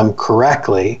answer them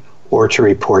correctly or to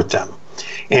report them.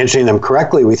 Answering them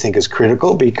correctly, we think, is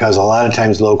critical because a lot of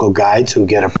times local guides who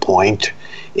get a point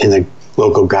in the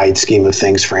local guide scheme of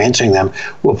things for answering them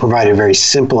will provide a very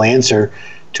simple answer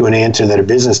to an answer that a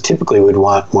business typically would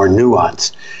want more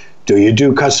nuance. Do you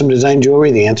do custom design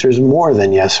jewelry? The answer is more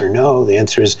than yes or no. The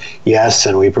answer is yes,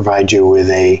 and we provide you with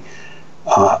a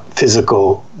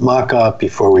physical mock-up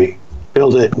before we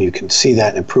build it, and you can see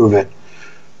that and approve it.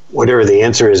 Whatever the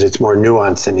answer is, it's more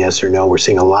nuanced than yes or no. We're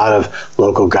seeing a lot of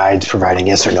local guides providing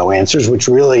yes or no answers, which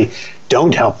really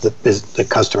don't help the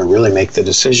customer really make the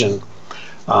decision.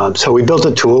 So we built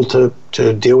a tool to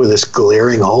deal with this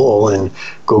glaring hole in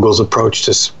Google's approach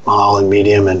to small and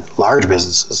medium and large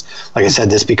businesses. Like I said,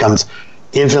 this becomes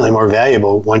infinitely more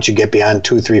valuable once you get beyond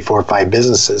 2, 3, 4, 5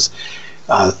 businesses.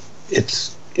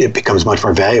 It becomes much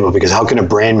more valuable because how can a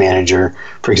brand manager,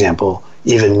 for example,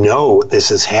 even know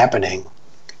this is happening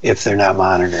if they're not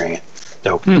monitoring it?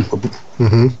 So,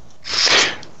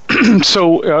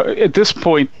 So at this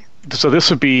point, so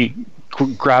this would be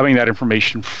grabbing that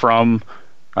information from,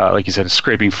 like you said,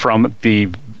 scraping from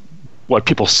what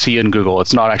people see in Google.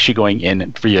 It's not actually going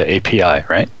in via API,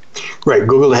 right? Right.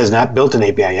 Google has not built an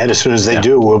API yet. As soon as they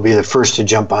do, we'll be the first to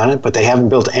jump on it, but they haven't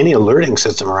built any alerting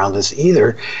system around this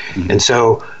either. And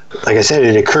so, like I said,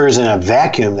 it occurs in a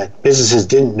vacuum that businesses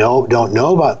don't know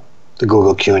about the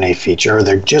Google Q&A feature, or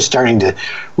they're just starting to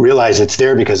realize it's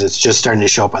there because it's just starting to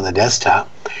show up on the desktop.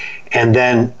 And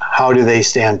then how do they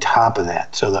stay on top of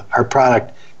that? So our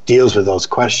product deals with those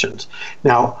questions.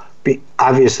 Now,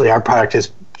 obviously, our product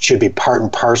should be part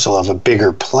and parcel of a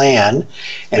bigger plan,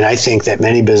 and I think that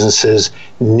many businesses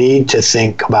need to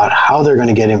think about how they're going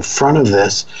to get in front of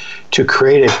this to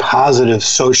create a positive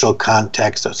social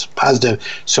context, a positive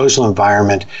social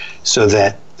environment, so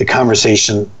that the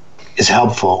conversation is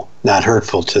helpful, not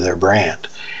hurtful to their brand.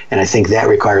 And I think that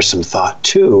requires some thought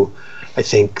too. I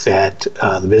think that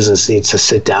the business needs to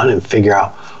sit down and figure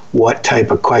out what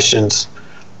type of questions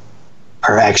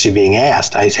are actually being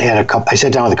asked. I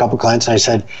sat down with a couple clients and I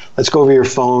said, let's go over your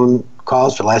phone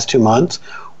calls for the last 2 months.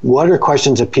 What are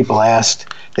questions that people asked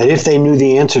that if they knew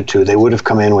the answer to, they would have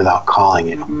come in without calling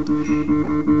you?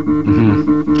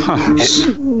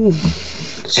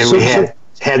 And we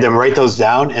had them write those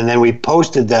down, and then we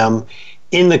posted them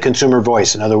in the consumer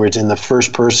voice. In other words, in the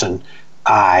first person,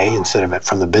 instead of it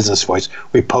from the business voice,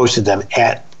 we posted them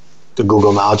at the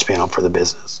Google Knowledge Panel for the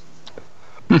business.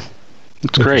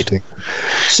 That's great.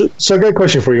 So I got a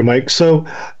question for you, Mike. So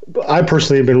I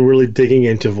personally have been really digging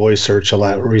into voice search a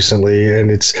lot recently, and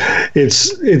it's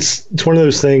one of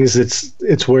those things.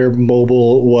 It's where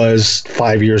mobile was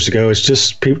 5 years ago. It's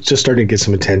just starting to get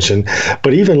some attention,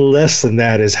 but even less than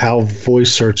that is how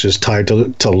voice search is tied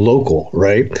to local,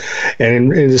 right?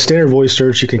 And in the standard voice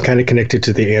search, you can kind of connect it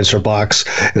to the answer box.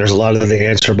 And there's a lot of the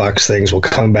answer box things will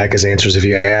come back as answers if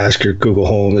you ask your Google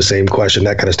Home the same question,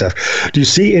 that kind of stuff. Do you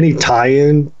see any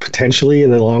tie-in potentially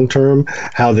in the long term?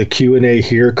 How the Q&A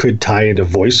here could tie into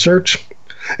voice search?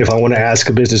 If I want to ask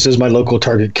a business, does my local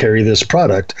Target carry this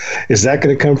product? Is that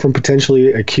going to come from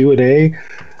potentially a Q&A?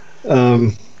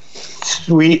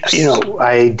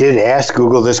 I did ask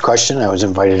Google this question. I was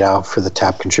invited out for the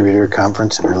Top Contributor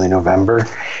Conference in early November.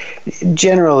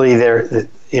 Generally,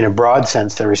 in a broad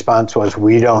sense, the response was,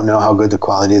 we don't know how good the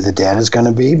quality of the data is going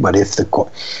to be, but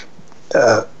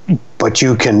but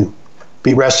you can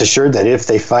be rest assured that if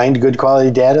they find good quality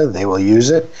data, they will use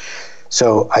it.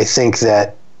 So I think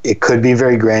that it could be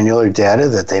very granular data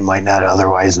that they might not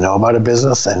otherwise know about a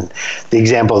business. And the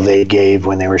example they gave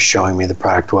when they were showing me the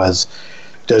product was,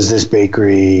 does this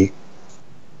bakery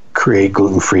create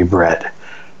gluten-free bread?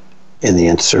 And the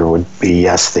answer would be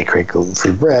yes, they create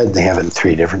gluten-free bread. They have it in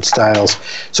 3 different styles.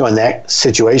 So in that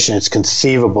situation, it's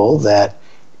conceivable that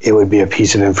it would be a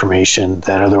piece of information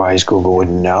that otherwise Google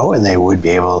wouldn't know, and they would be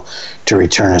able to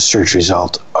return a search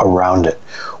result around it.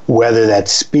 Whether that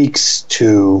speaks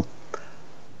to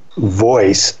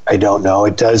voice, I don't know.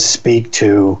 It does speak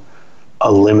to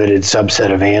a limited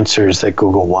subset of answers that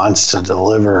Google wants to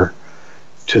deliver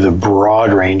to the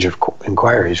broad range of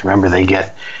inquiries. Remember, they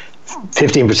get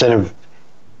 15% of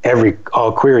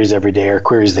all queries every day are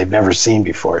queries they've never seen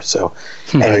before. So,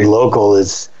 and local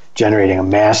is generating a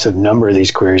massive number of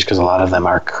these queries because a lot of them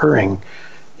are occurring.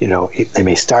 They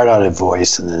may start out at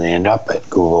voice and then they end up at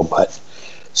Google, but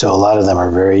so a lot of them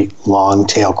are very long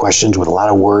tail questions with a lot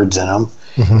of words in them.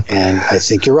 Mm-hmm. And I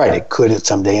think you're right. It could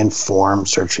someday inform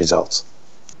search results.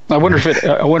 I wonder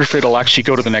if it'll actually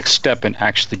go to the next step and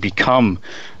actually become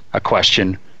a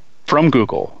question from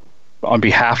Google on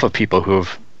behalf of people who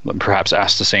have perhaps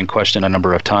asked the same question a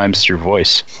number of times through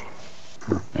voice.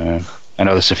 I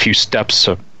know there's a few steps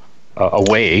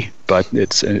away, but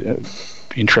it's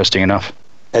interesting enough.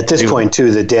 At this point,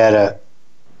 too, the data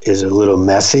is a little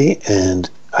messy, and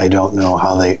I don't know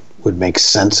how they would make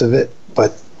sense of it,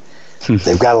 but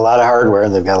they've got a lot of hardware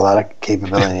and they've got a lot of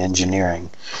capability in engineering.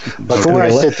 But from where I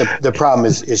sit, the problem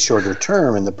is shorter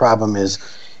term, and the problem is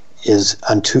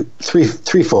on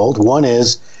threefold. One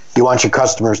is you want your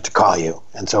customers to call you,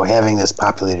 and so having this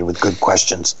populated with good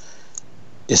questions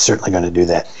is certainly going to do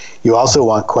that. You also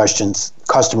want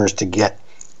customers to get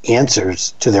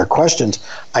answers to their questions.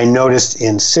 I noticed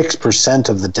in 6%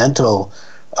 of the dental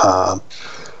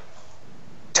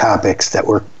topics that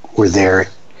were there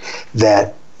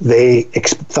that they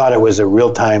thought it was a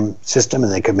real-time system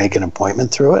and they could make an appointment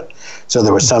through it. So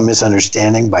there was some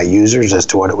misunderstanding by users as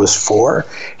to what it was for,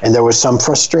 and there was some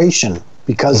frustration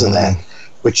because of that,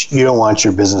 which you don't want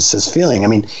your businesses feeling. I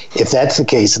mean, if that's the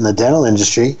case in the dental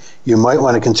industry, you might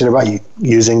want to consider about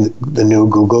using the new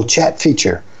Google Chat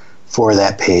feature for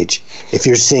that page. If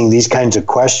you're seeing these kinds of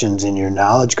questions in your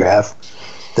knowledge graph,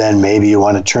 then maybe you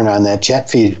want to turn on that chat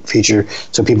feature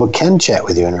so people can chat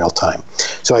with you in real time.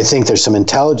 So I think there's some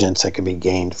intelligence that can be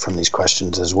gained from these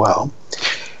questions as well.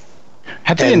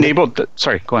 Have they enabled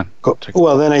sorry, go on.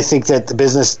 Well, then I think that the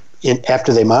business,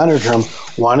 after they monitor them,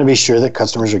 want to be sure that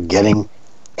customers are getting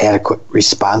adequate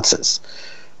responses.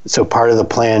 So part of the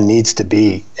plan needs to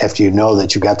be, after you know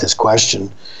that you got this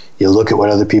question, you look at what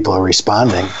other people are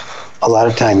responding. A lot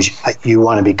of times you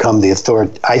want to become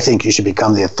I think you should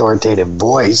become the authoritative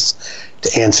voice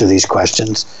to answer these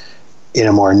questions in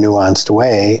a more nuanced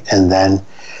way, and then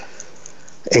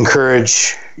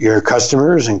encourage your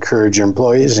customers, encourage your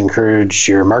employees, encourage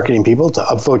your marketing people to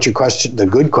upvote your question, the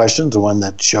good questions, the one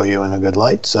that show you in a good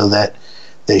light, so that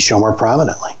they show more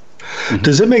prominently.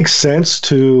 Does it make sense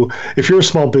to, if you're a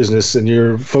small business and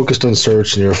you're focused on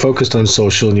search and you're focused on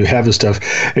social and you have this stuff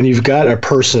and you've got a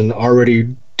person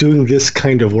already doing this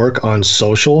kind of work on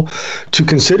social, to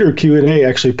consider Q&A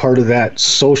actually part of that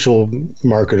social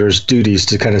marketer's duties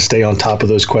to kind of stay on top of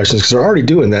those questions, because they're already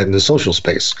doing that in the social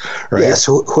space, right? Yeah,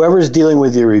 so whoever's dealing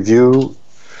with your review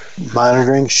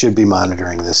monitoring should be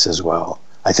monitoring this as well.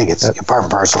 I think it's part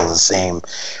and parcel of the same.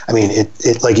 I mean,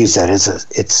 it like you said, it's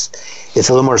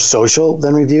a little more social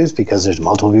than reviews because there's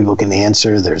multiple people can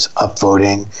answer, there's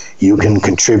upvoting, you can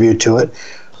contribute to it,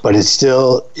 but it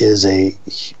still is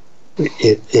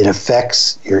it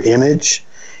affects your image,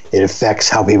 It affects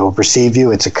how people perceive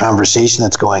you. It's a conversation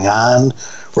that's going on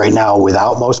right now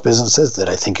without most businesses that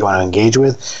I think you want to engage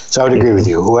with. So I would agree with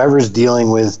you. Whoever's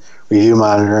dealing with review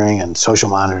monitoring and social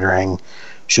monitoring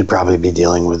should probably be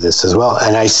dealing with this as well.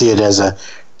 And I see it as a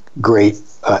great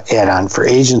add-on for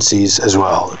agencies as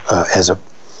well, as a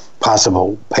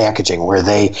possible packaging where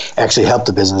they actually help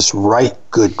the business write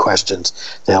good questions.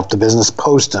 They help the business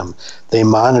post them. They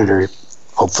monitor,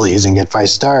 hopefully using Get 5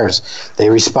 stars. They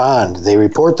respond. They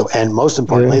report and most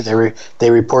importantly,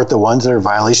 they report the ones that are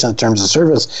violation of terms of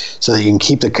service, so that you can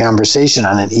keep the conversation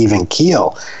on an even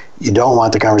keel. You don't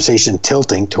want the conversation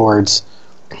tilting towards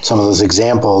some of those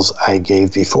examples I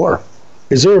gave before.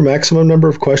 Is there a maximum number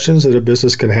of questions that a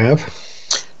business can have?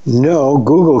 No,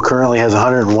 Google currently has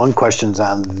 101 questions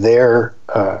on their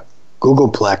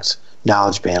Googleplex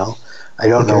knowledge panel. I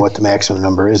don't know what the maximum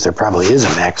number is. There probably is a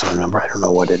maximum number. I don't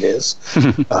know what it is.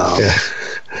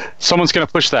 Someone's going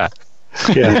to push that.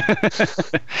 Yeah.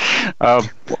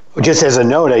 Just as a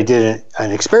note, I did an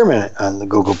experiment on the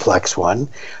Googleplex one.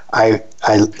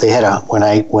 When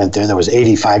I went there was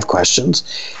 85 questions,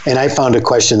 and I found a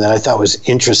question that I thought was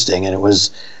interesting, and it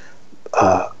was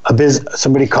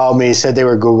somebody called me, said they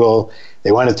were Google,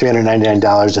 they wanted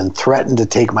 $399 and threatened to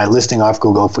take my listing off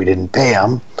Google if we didn't pay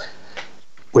them,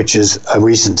 which is a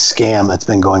recent scam that's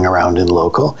been going around in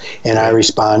local. And I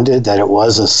responded that it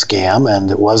was a scam and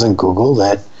it wasn't Google,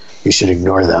 that you should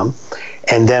ignore them.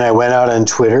 And then I went out on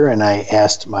Twitter and I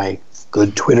asked my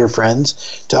good Twitter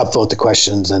friends to upvote the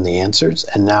questions and the answers.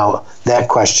 And now that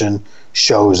question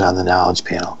shows on the knowledge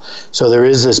panel. So there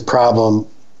is this problem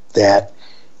that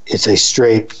it's a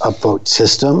straight upvote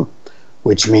system,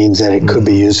 which means that it could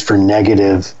be used for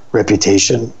negative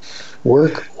reputation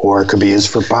work, or it could be used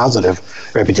for positive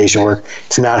reputation work.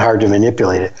 It's not hard to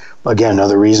manipulate it. Again,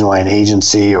 another reason why an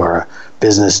agency or a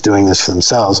business doing this for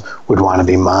themselves would want to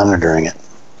be monitoring it.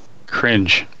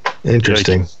 Cringe.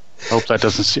 Interesting.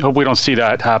 Hope we don't see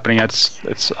that happening.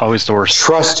 It's always the worst.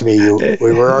 Trust me,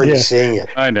 we were already seeing it.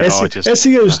 I know.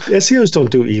 SEOs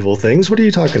don't do evil things. What are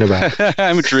you talking about?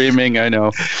 I'm dreaming. I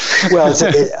know. Well,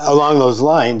 along those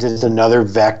lines, it's another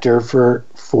vector for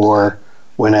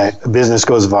when a business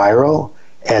goes viral,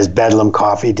 as Bedlam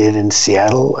Coffee did in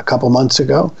Seattle a couple months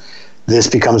ago. This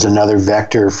becomes another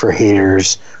vector for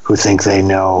haters who think they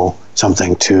know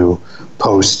something to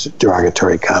post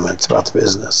derogatory comments about the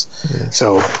business. Yes.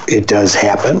 So it does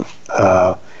happen.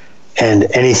 And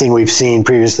anything we've seen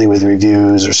previously with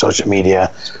reviews or social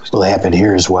media will happen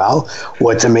here as well.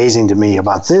 What's amazing to me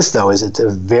about this, though, is it's a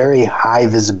very high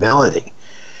visibility.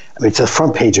 I mean, it's the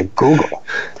front page of Google.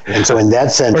 And so in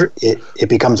that sense, it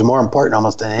becomes more important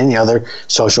almost than any other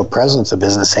social presence a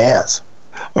business has.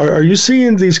 Are you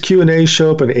seeing these Q&A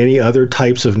show up in any other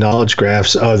types of knowledge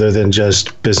graphs other than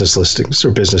just business listings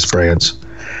or business brands?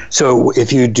 So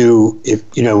if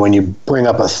when you bring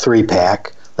up a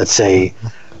 3-pack, let's say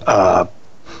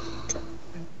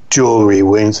jewelry,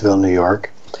 Williamsville, New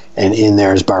York, and in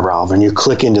there is Barbara Oliver, and you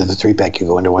click into the 3-pack, you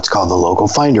go into what's called the local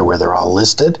finder where they're all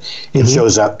listed. It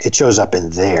shows up in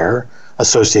there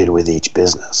associated with each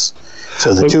business.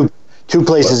 So the two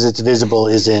places it's visible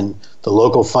is in the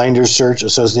local finder search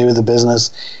associated with the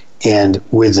business and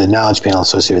with the knowledge panel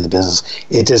associated with the business.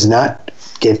 It does not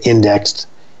get indexed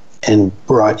and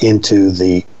brought into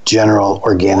the general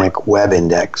organic web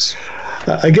index.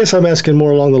 I guess I'm asking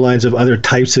more along the lines of other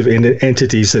types of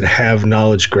entities that have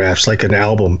knowledge graphs, like an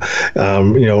album,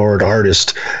 or an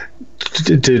artist.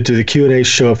 Do the Q&A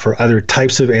show up for other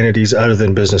types of entities other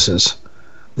than businesses?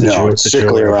 No, it's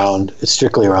strictly around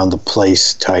the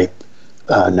place type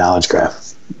knowledge graph.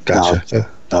 Gotcha.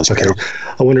 Okay.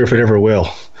 I wonder if it ever will.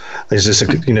 Is this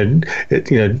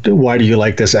why do you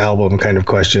like this album kind of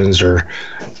questions, or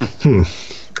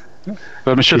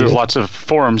But I'm sure there's lots of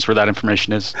forums where that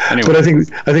information is. Anyway. But I think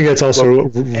that's also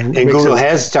and Google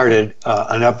has started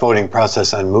an upvoting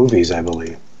process on movies, I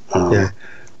believe.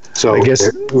 So I guess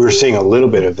we're seeing a little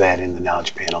bit of that in the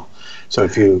knowledge panel. So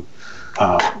if you,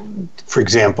 for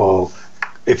example,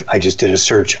 if I just did a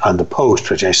search on The Post,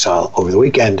 which I saw over the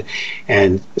weekend,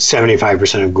 and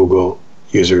 75% of Google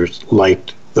users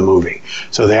liked the movie.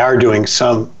 So they are doing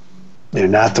some,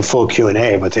 not the full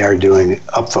Q&A, but they are doing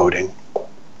upvoting.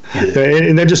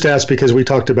 And I just asked because we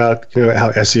talked about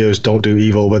how SEOs don't do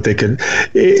evil, but they could.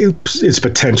 It's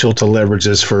potential to leverage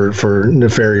this for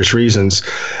nefarious reasons.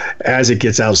 As it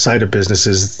gets outside of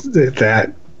businesses,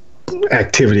 that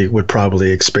activity would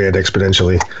probably expand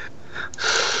exponentially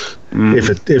if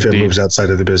it moves outside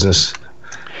of the business.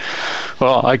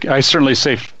 Well, I certainly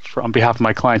say on behalf of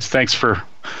my clients, thanks for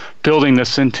building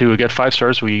this into Get 5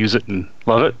 stars. We use it and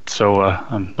love it. So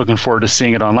I'm looking forward to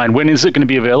seeing it online. When is it going to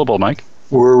be available, Mike?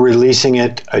 We're releasing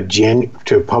it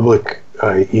to public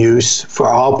use for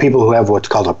all people who have what's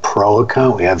called a pro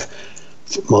account. We have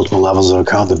multiple levels of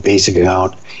account. The basic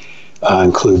account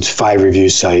includes 5 review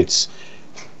sites.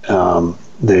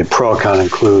 The pro account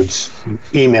includes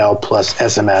email plus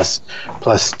SMS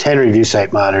plus 10 review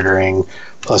site monitoring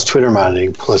plus Twitter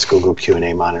monitoring plus Google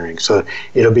Q&A monitoring. So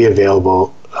it'll be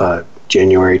available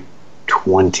January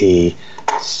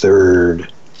 23rd,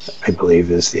 I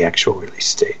believe, is the actual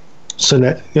release date. So,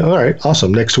 all right,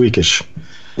 awesome. Next weekish.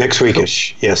 Next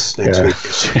weekish, yes, next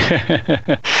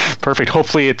weekish. Perfect.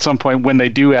 Hopefully, at some point when they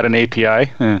do add an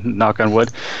API, knock on wood,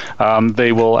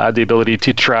 they will add the ability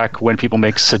to track when people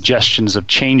make suggestions of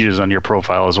changes on your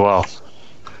profile as well.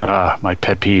 My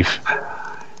pet peeve.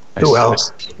 Well,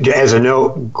 as a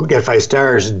note, Get 5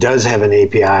 Stars does have an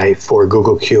API for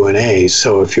Google Q&A.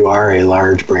 So if you are a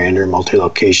large brand or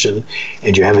multi-location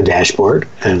and you have a dashboard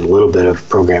and a little bit of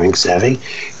programming savvy,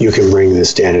 you can bring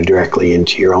this data directly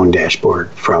into your own dashboard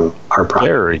from our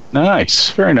product. Very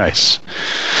nice. Very nice.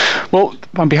 Well,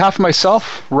 on behalf of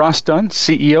myself, Ross Dunn,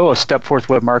 CEO of Stepforth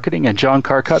Web Marketing, and John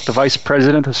Carcutt, the Vice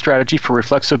President of Strategy for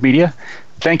Reflexive Media,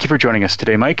 thank you for joining us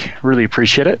today, Mike. Really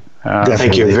appreciate it.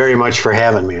 Thank you very much for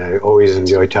having me. I always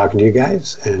enjoy talking to you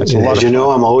guys. And as you know,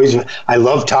 I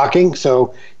love talking.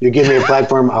 So you give me a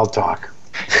platform, I'll talk.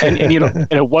 And and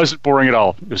it wasn't boring at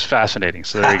all. It was fascinating.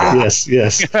 So there you go.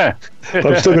 Yes. But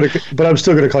I'm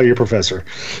still gonna call you Professor.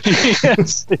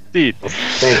 Yes, indeed.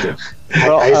 Thank you.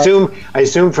 Well, I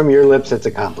assume from your lips it's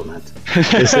a compliment.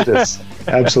 Yes, it is.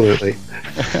 Absolutely.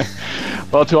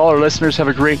 Well, to all our listeners, have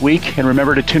a great week, and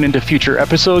remember to tune into future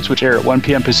episodes, which air at 1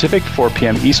 p.m. Pacific, 4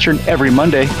 p.m. Eastern, every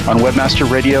Monday on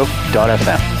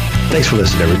webmasterradio.fm. Thanks for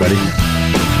listening, everybody.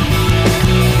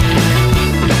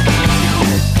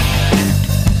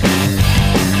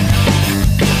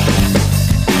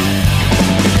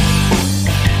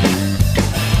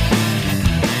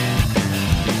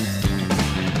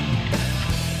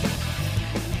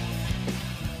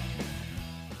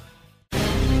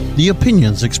 The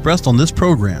opinions expressed on this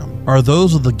program are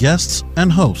those of the guests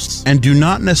and hosts and do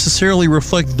not necessarily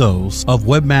reflect those of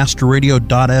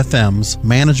webmasterradio.fm's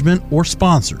management or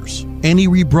sponsors. Any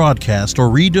rebroadcast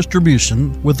or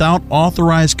redistribution without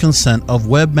authorized consent of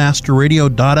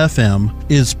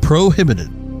webmasterradio.fm is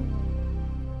prohibited.